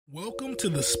Welcome to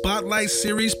the Spotlight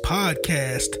Series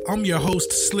podcast. I'm your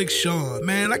host, Slick Sean.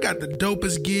 Man, I got the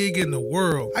dopest gig in the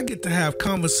world. I get to have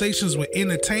conversations with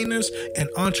entertainers and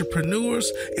entrepreneurs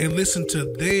and listen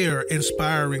to their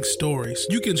inspiring stories.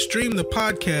 You can stream the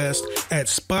podcast at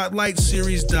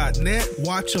spotlightseries.net,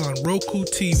 watch on Roku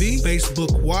TV,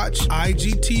 Facebook Watch,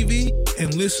 IGTV,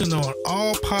 and listen on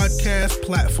all podcast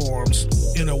platforms.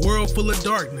 In a world full of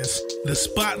darkness, the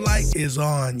spotlight is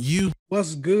on you.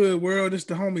 What's good, world? It's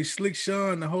the homie Slick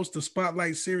Sean, the host of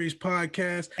Spotlight Series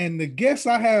podcast. And the guest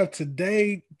I have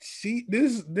today,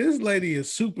 this lady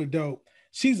is super dope.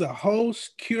 She's a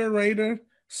host, curator,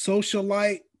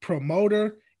 socialite,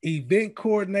 promoter, event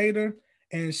coordinator,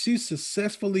 and she's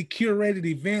successfully curated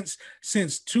events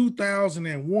since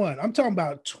 2001. I'm talking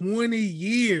about 20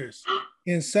 years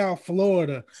in South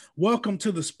Florida. Welcome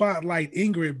to the Spotlight,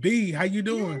 Ingrid B. How you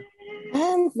doing?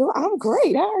 I'm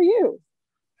great. How are you?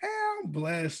 I'm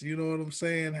blessed, you know what I'm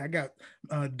saying? I got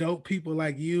dope people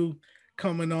like you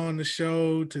coming on the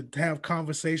show to have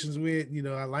conversations with. You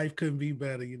know, our life couldn't be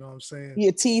better, you know what I'm saying?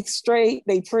 Your teeth straight,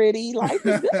 they pretty, life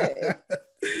is good.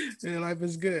 Yeah, life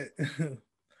is good.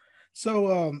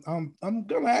 So I'm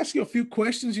gonna ask you a few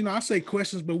questions. You know, I say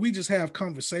questions, but we just have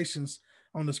conversations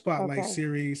on the Spotlight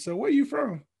series. So where are you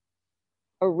from?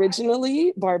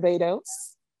 Originally,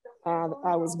 Barbados.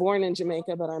 I was born in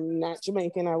Jamaica, but I'm not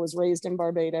Jamaican. I was raised in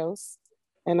Barbados,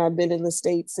 and I've been in the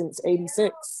States since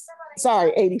 84.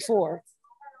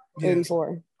 Yeah.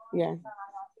 84, yeah.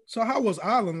 So how was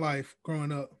island life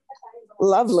growing up?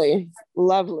 Lovely.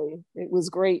 It was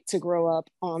great to grow up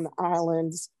on the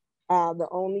islands. The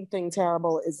only thing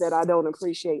terrible is that I don't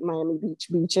appreciate Miami Beach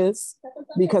beaches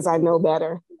because I know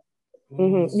better.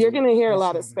 Ooh, You're going to hear a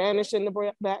lot of Spanish in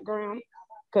the background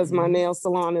because my nail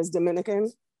salon is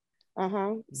Dominican.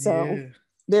 So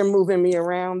they're moving me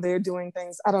around. They're doing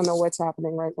things. I don't know what's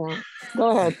happening right now.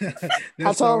 Go ahead.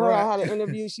 I told her I had an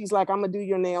interview. She's like, I'm going to do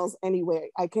your nails anyway.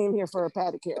 I came here for a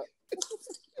pedicure.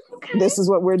 Okay. This is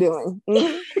what we're doing.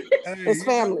 Hey, it's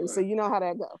family, so you know how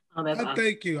that goes. I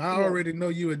thank you. I already know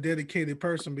you're a dedicated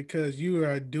person because you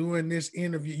are doing this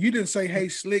interview. You didn't say, "Hey,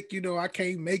 Slick, you know I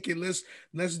can't make it. Let's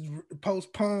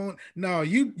postpone." No,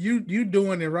 you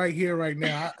doing it right here, right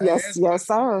now.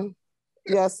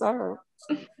 Yes, sir.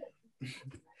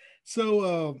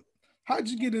 So, how'd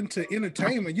you get into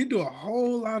entertainment? You do a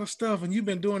whole lot of stuff, and you've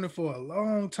been doing it for a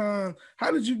long time.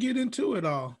 How did you get into it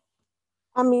all?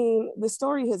 I mean, the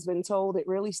story has been told. It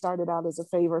really started out as a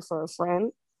favor for a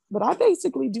friend, but I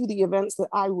basically do the events that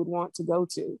I would want to go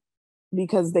to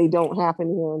because they don't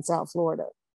happen here in South Florida.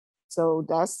 So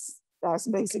that's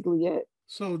basically it.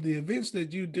 So the events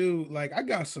that you do, like I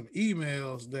got some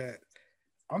emails that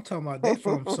I'm talking about, they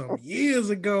from some years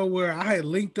ago where I had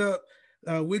linked up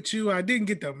with you. I didn't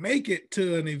get to make it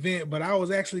to an event, but I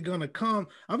was actually going to come.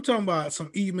 I'm talking about some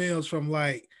emails from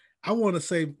like, I want to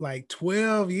say like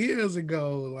 12 years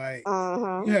ago. Like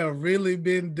you have really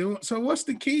been doing. So what's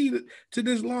the key to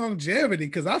this longevity?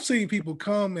 Because I've seen people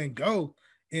come and go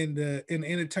in the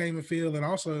entertainment field and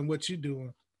also in what you're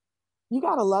doing. You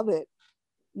got to love it.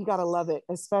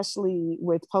 Especially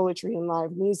with poetry and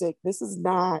live music. This is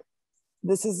not,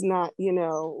 you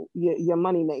know, your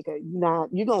money maker.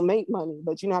 You're going to make money,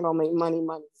 but you're not going to make money.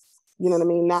 You know what I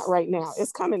mean? Not right now.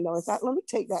 It's coming though. Let me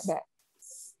take that back.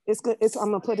 It's good.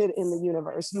 I'm going to put it in the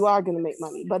universe. You are going to make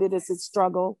money, but it is a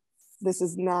struggle. This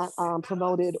is not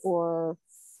promoted or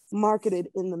marketed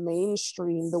in the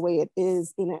mainstream the way it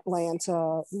is in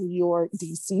Atlanta, New York,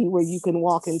 DC, where you can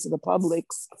walk into the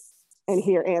Publix and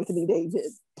hear Anthony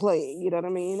David playing. You know what I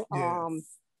mean? Yeah.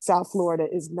 South Florida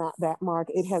is not that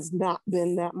market. It has not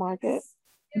been that market,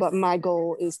 but my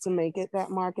goal is to make it that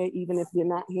market. Even if you're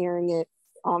not hearing it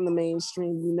on the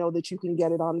mainstream, you know that you can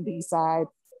get it on the B side.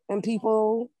 And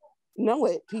people know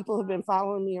it. People have been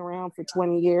following me around for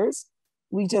 20 years.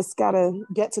 We just got to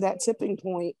get to that tipping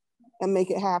point and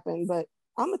make it happen. But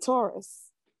I'm a Taurus.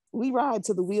 We ride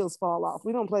till the wheels fall off.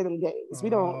 We don't play them games. We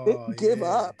don't give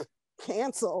up,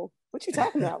 cancel. What you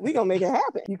talking about? We gonna make it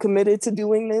happen. You committed to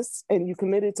doing this and you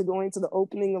committed to going to the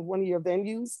opening of one of your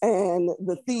venues and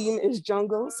the theme is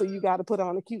jungle. So you got to put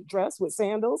on a cute dress with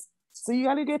sandals. So you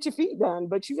got to get your feet done,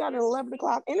 but you got an 11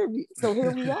 o'clock interview. So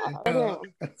here we are.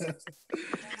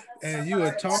 And you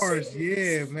a Taurus.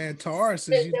 Yeah, man. Taurus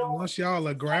is, once y'all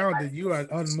are grounded, you are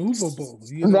unmovable.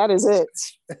 You know? That is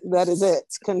it.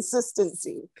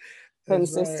 Consistency. Right.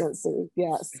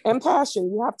 Yes. And passion.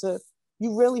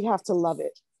 You really have to love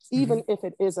it. Even if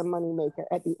it is a moneymaker,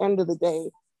 at the end of the day,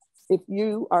 if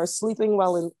you are sleeping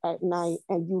well at night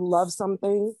and you love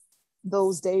something,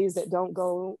 those days that don't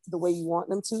go the way you want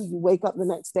them to, you wake up the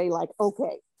next day like,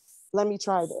 okay, let me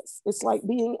try this. It's like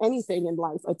being anything in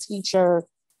life, a teacher,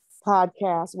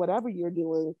 podcast, whatever you're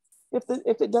doing.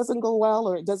 If it doesn't go well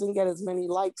or it doesn't get as many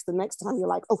likes, the next time you're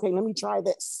like, okay, let me try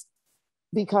this,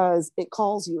 because it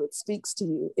calls you, it speaks to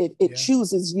you, it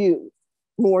chooses you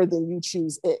more than you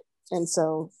choose it. And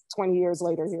so 20 years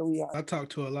later, here we are. I talk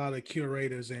to a lot of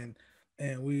curators, and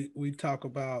we talk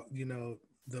about, you know,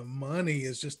 the money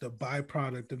is just a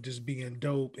byproduct of just being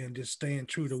dope and just staying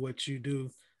true to what you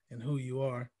do and who you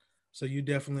are. So you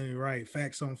definitely right.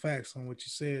 Facts on what you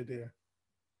said there.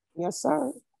 Yes,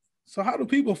 sir. So how do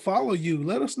people follow you?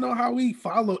 Let us know how we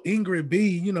follow Ingrid B,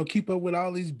 you know, keep up with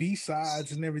all these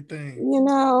B-sides and everything. You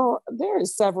know, there are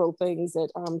several things that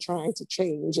I'm trying to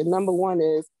change. And number one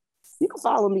is, you can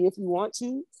follow me if you want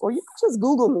to, or you can just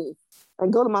Google me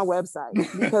and go to my website,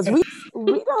 because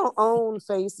we don't own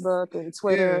Facebook and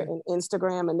Twitter and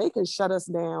Instagram, and they can shut us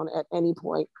down at any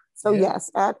point. So yes,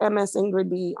 at MS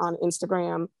Ingrid B on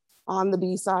Instagram, on the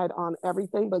B-side, on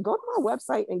everything. But go to my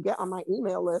website and get on my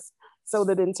email list, so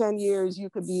that in 10 years you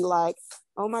could be like,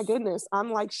 oh my goodness,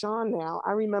 I'm like Sean now.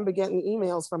 I remember getting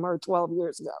emails from her 12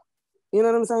 years ago. You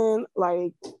know what I'm saying?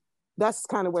 Like, that's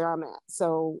kind of where I'm at.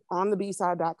 So on the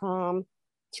bside.com,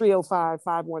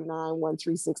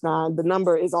 305-519-1369. The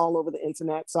number is all over the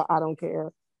internet, so I don't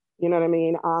care. You know what I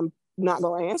mean? I'm not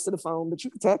going to answer the phone, but you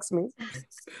can text me.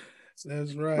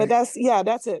 That's right. But that's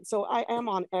it. So I am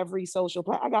on every social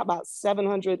platform. I got about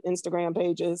 700 Instagram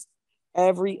pages.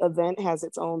 Every event has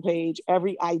its own page.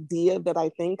 Every idea that I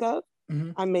think of,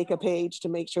 I make a page to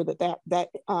make sure that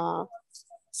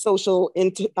social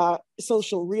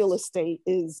real estate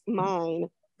is mine,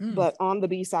 but on the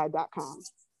bside.com,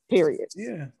 period.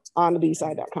 Yeah. On the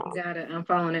bside.com. Got it. I'm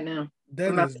following it now. That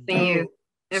I'm about is to send you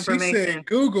information. She said,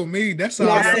 Google me. That's all,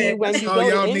 now, see, when that's you all go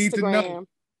y'all to need to know.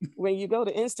 When you go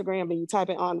to Instagram and you type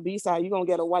it on the B-side, you're going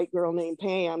to get a white girl named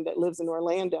Pam that lives in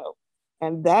Orlando.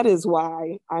 And that is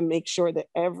why I make sure that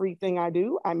everything I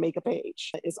do, I make a page.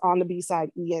 It's on the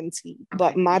B-side ENT,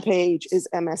 but my page is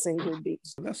MS Ingrid B.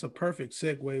 That's a perfect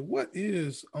segue. What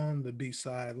is on the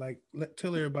B-side? Like,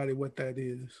 tell everybody what that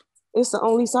is. It's the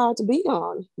only side to be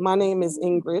on. My name is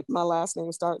Ingrid. My last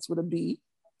name starts with a B.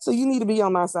 So you need to be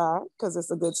on my side, because it's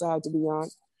a good side to be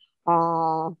on.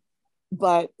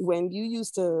 But when you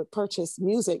used to purchase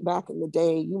music back in the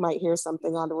day, you might hear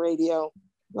something on the radio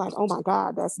like, oh my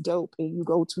God, that's dope. And you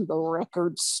go to the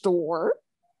record store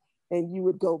and you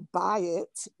would go buy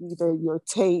it, either your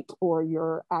tape or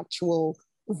your actual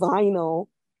vinyl,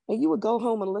 and you would go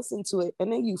home and listen to it.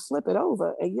 And then you flip it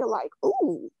over and you're like,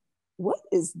 ooh, what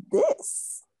is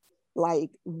this?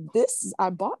 Like this, I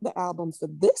bought the album for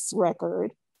this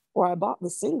record, or I bought the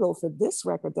single for this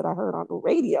record that I heard on the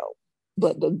radio.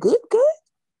 But the good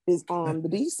is on the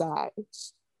B-side.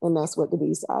 And that's what the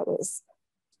B-side is.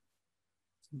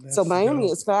 So Miami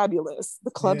is fabulous. The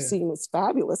club scene is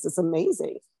fabulous. It's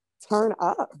amazing. Turn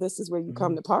up. This is where you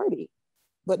come to party.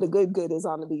 But the good is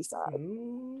on the B-side.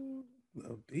 Ooh,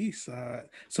 the B-side.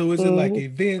 So is it like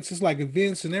events? It's like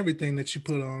events and everything that you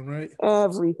put on, right?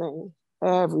 Everything.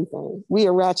 We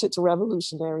are ratchet to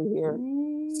revolutionary here.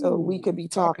 So we could be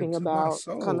talking about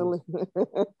kind of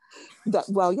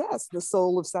well, yes, the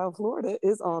soul of South Florida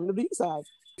is on the B-side.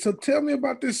 So tell me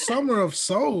about this Summer of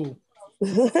Soul.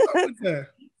 What's up with that?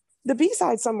 The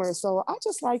B-side Summer of Soul, I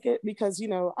just like it because, you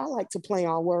know, I like to play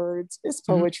on words. It's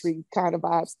poetry kind of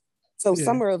vibes. So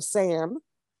Summer of Sam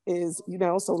is, you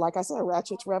know, so like I said,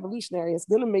 ratchet to revolutionary. It's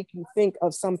going to make you think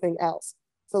of something else.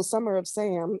 So Summer of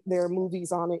Sam, there are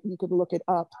movies on it. You can look it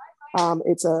up.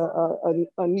 It's a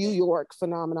New York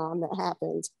phenomenon that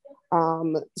happened.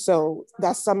 So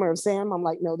that's Summer of Sam. I'm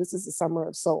like, no, this is the Summer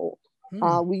of Soul.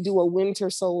 We do a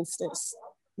winter solstice,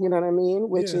 you know what I mean?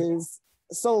 Which is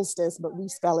solstice, but we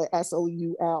spell it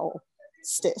SOUL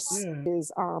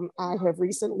stis. I have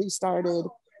recently started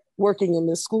working in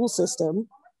the school system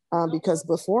because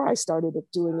before I started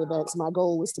doing events, my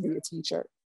goal was to be a teacher.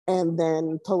 And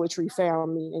then poetry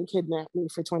found me and kidnapped me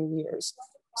for 20 years.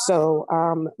 So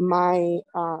my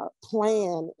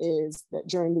plan is that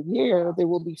during the year, there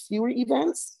will be fewer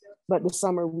events, but the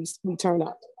summer we turn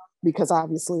up because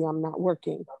obviously I'm not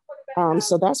working.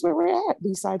 So that's where we're at,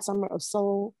 B-side Summer of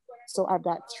Soul. So I've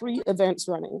got 3 events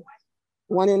running,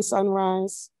 1 in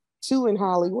Sunrise, 2 in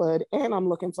Hollywood, and I'm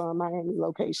looking for a Miami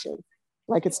location.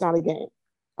 Like it's not a game.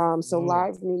 So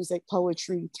live music,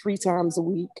 poetry, 3 times a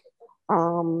week.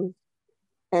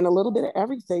 And a little bit of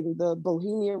everything. The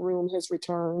Bohemia Room has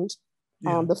returned.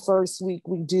 The first week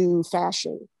we do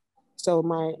fashion. So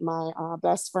my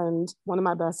best friend, one of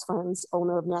my best friends,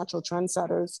 owner of Natural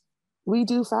Trendsetters, we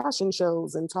do fashion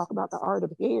shows and talk about the art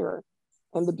of hair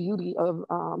and the beauty of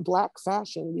Black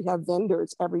fashion. We have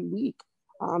vendors every week.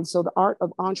 So the art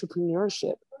of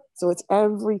entrepreneurship. So it's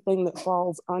everything that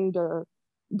falls under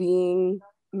being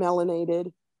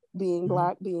melanated, being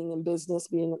Black, being in business,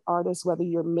 being an artist, whether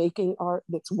you're making art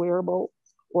that's wearable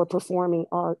or performing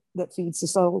art that feeds the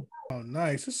soul. Oh,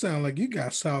 nice. It sounds like you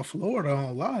got South Florida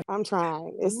on live. I'm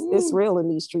trying. It's real in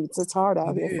these streets. It's hard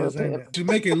out here for a pimp. To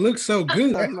make it look so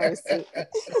good. Have mercy.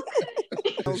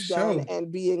 Done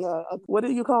and being what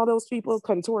do you call those people?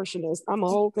 Contortionist. I'm a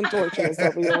whole contortionist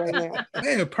over here right now.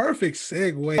 Man, perfect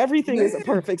segue. Everything is a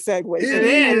perfect segue. It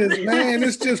is, man.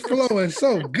 It's just flowing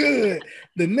so good.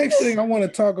 The next thing I want to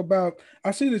talk about,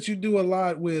 I see that you do a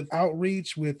lot with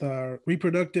outreach with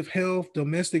reproductive health,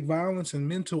 domestic violence, and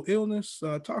mental illness.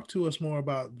 Talk to us more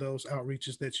about those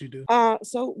outreaches that you do.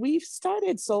 So we've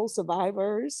started Soul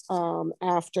Survivors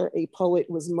after a poet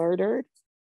was murdered.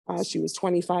 She was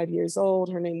 25 years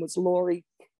old. Her name was Lori.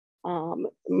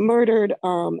 Murdered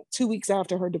 2 weeks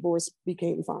after her divorce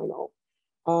became final.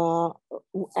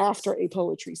 After a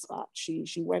poetry spot, she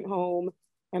went home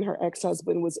and her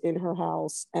ex-husband was in her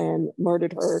house and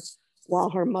murdered her while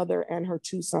her mother and her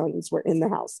 2 sons were in the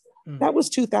house. That was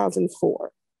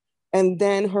 2004. And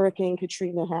then Hurricane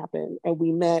Katrina happened, and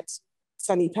we met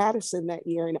Sonny Patterson that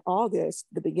year in August,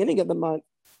 the beginning of the month,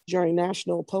 during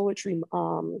National Poetry,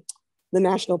 the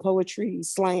National Poetry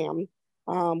Slam,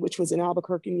 which was in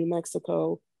Albuquerque, New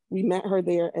Mexico. We met her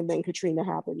there, and then Katrina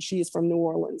happened. She is from New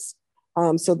Orleans.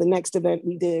 So the next event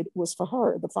we did was for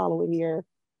her the following year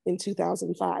in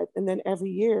 2005. And then every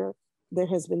year there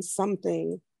has been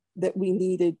something that we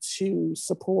needed to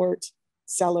support,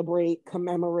 celebrate,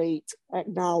 commemorate,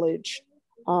 acknowledge.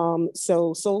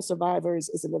 So Soul Survivors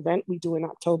is an event we do in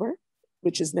October,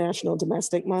 which is National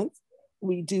Domestic Month.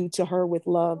 We do To Her With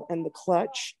Love and The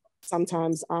Clutch,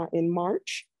 sometimes in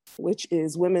March, which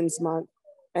is Women's Month.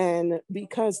 And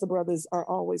because the brothers are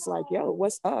always like, yo,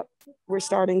 what's up? We're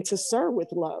starting to serve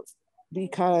with love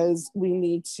because we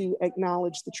need to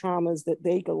acknowledge the traumas that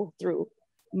they go through.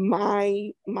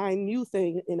 My new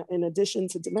thing, in addition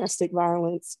to domestic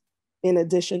violence, in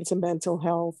addition to mental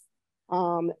health,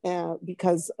 and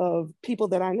because of people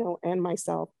that I know and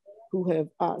myself who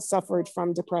have suffered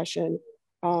from depression,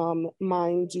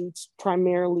 mine due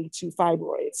primarily to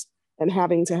fibroids and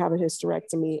having to have a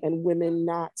hysterectomy, and women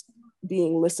not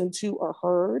being listened to or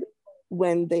heard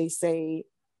when they say,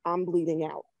 I'm bleeding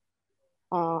out,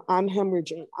 I'm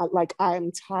hemorrhaging,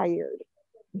 I'm tired.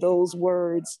 Those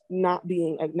words not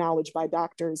being acknowledged by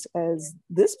doctors as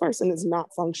this person is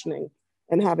not functioning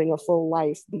and having a full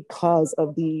life because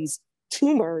of these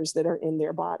tumors that are in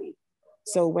their body.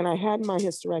 So when I had my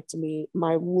hysterectomy,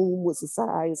 my womb was the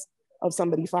size of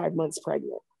somebody 5 months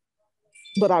pregnant,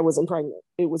 but I wasn't pregnant.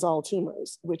 It was all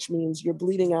tumors, which means you're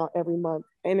bleeding out every month.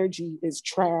 Energy is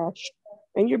trash,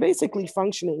 and you're basically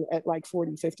functioning at like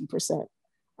 40,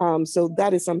 50%. So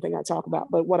that is something I talk about.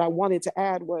 But what I wanted to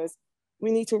add was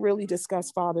we need to really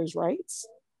discuss fathers' rights.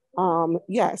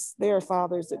 Yes, there are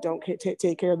fathers that don't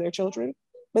take care of their children,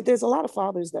 but there's a lot of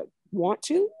fathers that want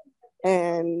to,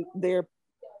 and their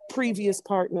previous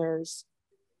partners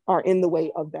are in the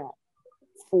way of that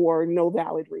for no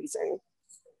valid reason.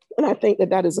 And I think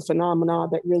that is a phenomenon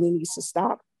that really needs to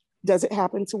stop. Does it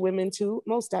happen to women too?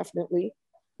 Most definitely,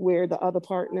 where the other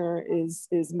partner is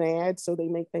mad, so they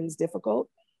make things difficult.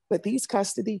 But these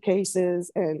custody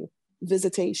cases and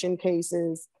visitation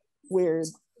cases where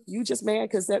you just mad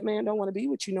because that man don't want to be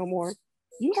with you no more,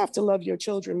 you have to love your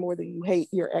children more than you hate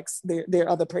their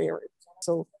other parent.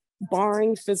 So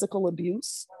barring physical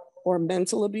abuse or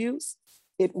mental abuse,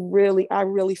 I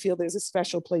really feel there's a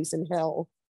special place in hell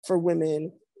for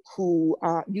women who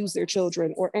use their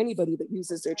children, or anybody that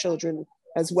uses their children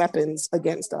as weapons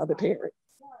against the other parent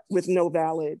with no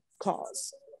valid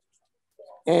cause.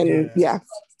 And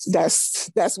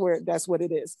that's what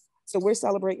it is. So we're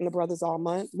celebrating the brothers all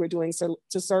month. We're doing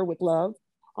To Serve with Love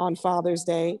on Father's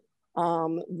Day.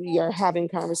 We are having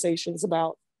conversations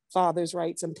about fathers'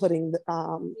 rights and putting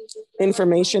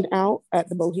information out at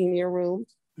the Bohemia Room,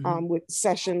 with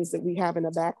sessions that we have in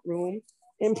a back room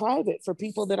in private for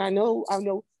people that I know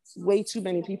way too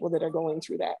many people that are going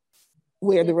through that,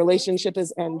 where the relationship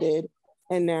has ended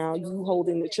and now you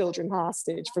holding the children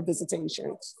hostage for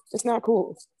visitation. It's not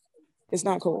cool. It's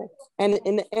not cool. And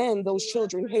in the end, those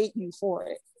children hate you for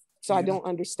it. So I don't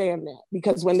understand that,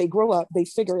 because when they grow up, they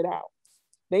figure it out.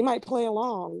 They might play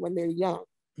along when they're young,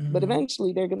 but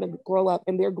eventually they're going to grow up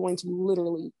and they're going to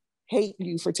literally hate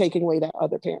you for taking away that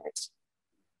other parent.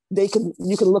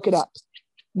 You can look it up.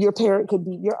 Your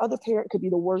other parent could be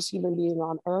the worst human being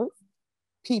on earth.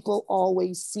 People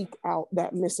always seek out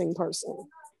that missing person.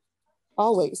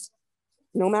 Always,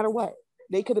 no matter what.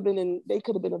 They could have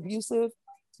been abusive.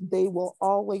 they will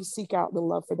always seek out the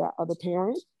love for that other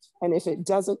parent. And if it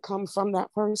doesn't come from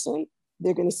that person,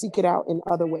 they're going to seek it out in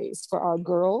other ways. For our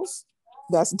girls,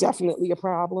 that's definitely a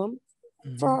problem.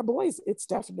 Mm-hmm. For our boys, it's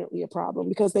definitely a problem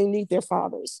because they need their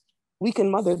fathers. We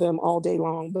can mother them all day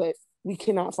long, but we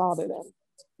cannot father them.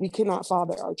 We cannot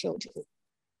father our children.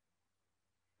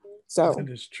 So that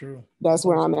is true. That's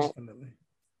where I'm at.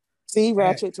 See,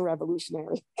 ratchet to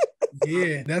revolutionary.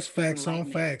 Yeah, that's facts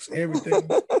on facts. Everything.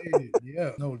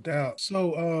 Yeah, no doubt.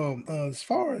 So, as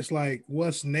far as like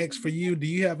what's next for you, do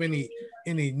you have any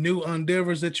new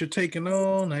endeavors that you're taking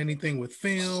on, or anything with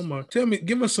film, or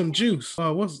give us some juice.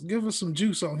 Give us some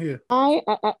juice on here. I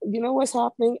you know what's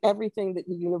happening? Everything that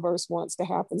the universe wants to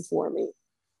happen for me.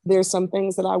 There's some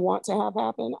things that I want to have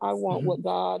happen. I want what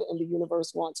God and the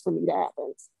universe wants for me to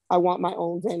happen. I want my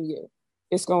own venue.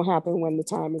 It's going to happen when the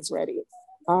time is ready.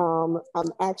 I'm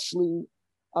actually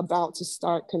about to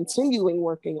start continuing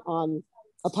working on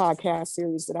a podcast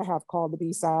series that I have called The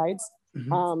B-Sides,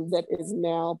 that is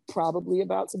now probably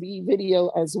about to be video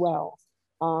as well.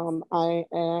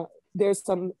 There's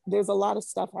a lot of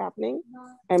stuff happening,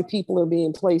 and people are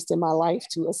being placed in my life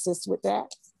to assist with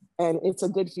that. And it's a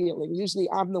good feeling. Usually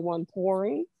I'm the one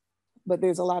pouring, but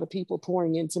there's a lot of people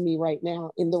pouring into me right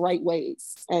now in the right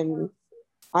ways. And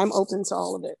I'm open to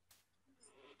all of it.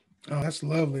 Oh, that's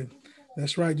lovely.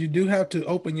 That's right. You do have to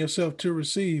open yourself to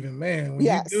receive. And man, when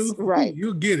yes, you do, right.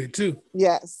 You'll get it too.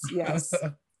 Yes. Yes,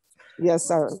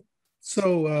 sir.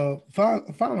 So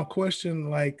final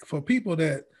question, like for people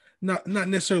that not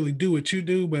necessarily do what you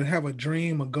do, but have a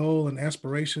dream, a goal, and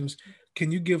aspirations, can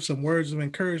you give some words of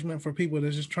encouragement for people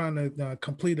that's just trying to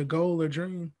complete a goal or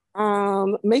dream?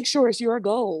 Make sure it's your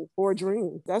goal or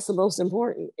dream. That's the most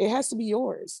important. It has to be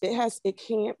yours. It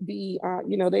can't be,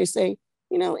 they say,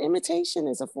 imitation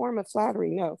is a form of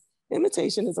flattery. No,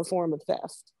 imitation is a form of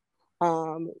theft.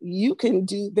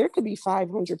 There could be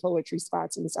 500 poetry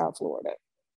spots in South Florida.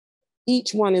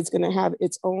 Each one is going to have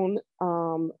its own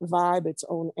vibe, its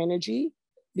own energy,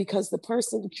 because the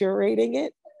person curating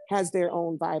it has their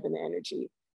own vibe and energy.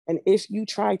 And if you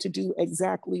try to do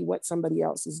exactly what somebody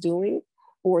else is doing,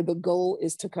 or the goal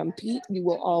is to compete, you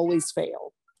will always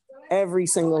fail every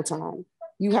single time.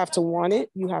 You have to want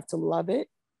it, you have to love it,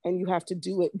 and you have to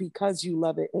do it because you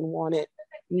love it and want it,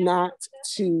 not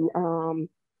to,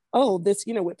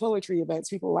 with poetry events,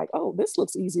 people are like, oh, this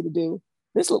looks easy to do.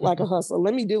 This looks like a hustle.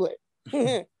 Let me do it.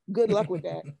 Good luck with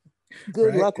that.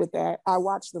 Good luck with that. I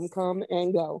watch them come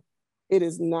and go. It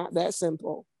is not that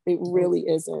simple. It really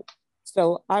isn't.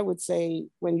 So I would say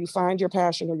when you find your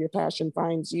passion or your passion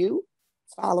finds you,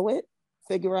 follow it,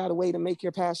 figure out a way to make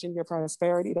your passion your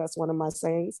prosperity. That's one of my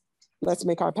sayings. Let's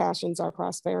make our passions our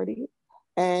prosperity,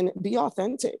 and be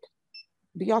authentic.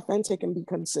 Be authentic and be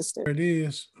consistent. It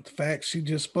is. The facts she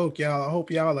just spoke, y'all. I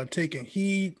hope y'all are taking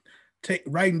heed,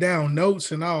 writing down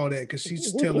notes and all that, because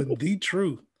she's telling the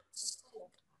truth.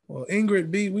 Well, Ingrid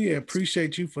B, we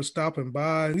appreciate you for stopping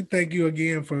by. We thank you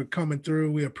again for coming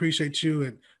through. We appreciate you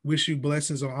and wish you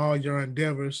blessings on all your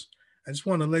endeavors. I just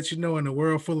want to let you know, in a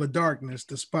world full of darkness,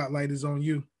 the spotlight is on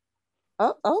you.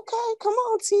 Oh, okay. Come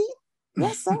on, T.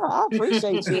 Yes, sir. I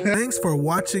appreciate you. Thanks for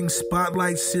watching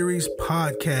Spotlight Series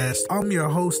Podcast. I'm your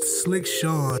host, Slick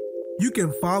Sean. You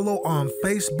can follow on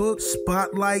Facebook,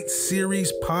 Spotlight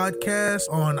Series Podcast,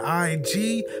 on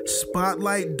IG,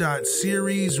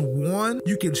 spotlight.series1.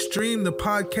 You can stream the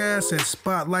podcast at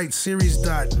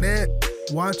spotlightseries.net,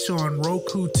 watch on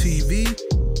Roku TV,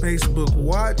 Facebook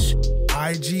Watch,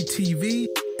 IGTV,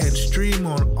 and stream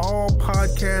on all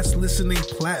podcast listening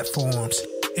platforms.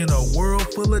 In a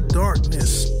world full of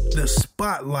darkness, the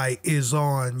spotlight is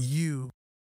on you.